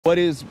What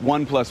is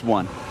 1 plus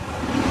 1?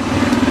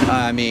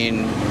 I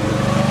mean,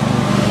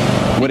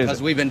 What is because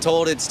it? we've been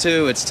told it's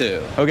 2, it's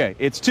 2. Okay,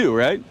 it's 2,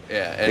 right?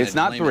 Yeah, It's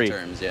not layman 3.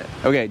 Terms, yeah.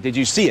 Okay, did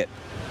you see it?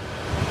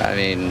 I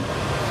mean,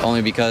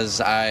 only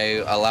because I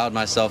allowed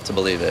myself to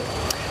believe it.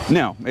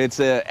 No, it's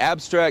an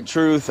abstract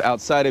truth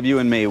outside of you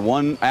and me.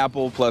 1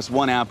 apple plus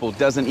 1 apple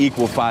doesn't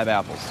equal 5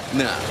 apples.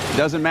 No.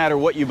 Doesn't matter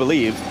what you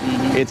believe,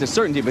 it's a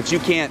certainty, but you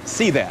can't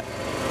see that.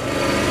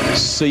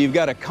 So you've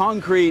got a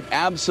concrete,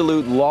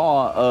 absolute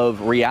law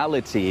of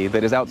reality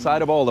that is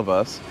outside of all of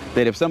us,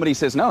 that if somebody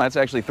says, no, that's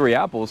actually 3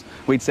 apples,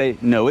 we'd say,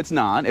 no, it's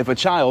not. If a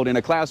child in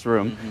a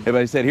classroom, if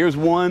I said, here's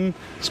 1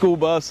 school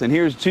bus and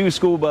here's 2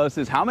 school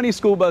buses, how many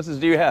school buses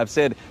do you have?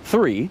 Said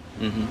 3.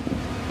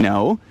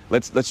 No,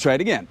 let's try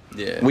it again.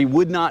 Yeah. We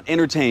would not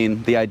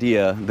entertain the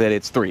idea that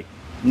it's 3.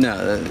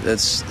 No,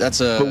 that's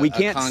a, But we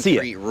can't see it.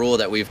 concrete rule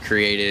that we've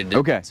created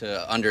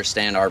to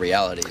understand our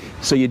reality.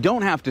 So you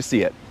don't have to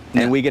see it.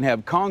 And we can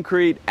have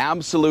concrete,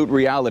 absolute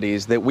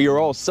realities that we are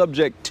all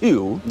subject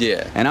to.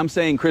 Yeah. And I'm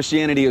saying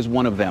Christianity is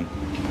one of them.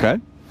 Okay?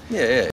 Yeah, yeah.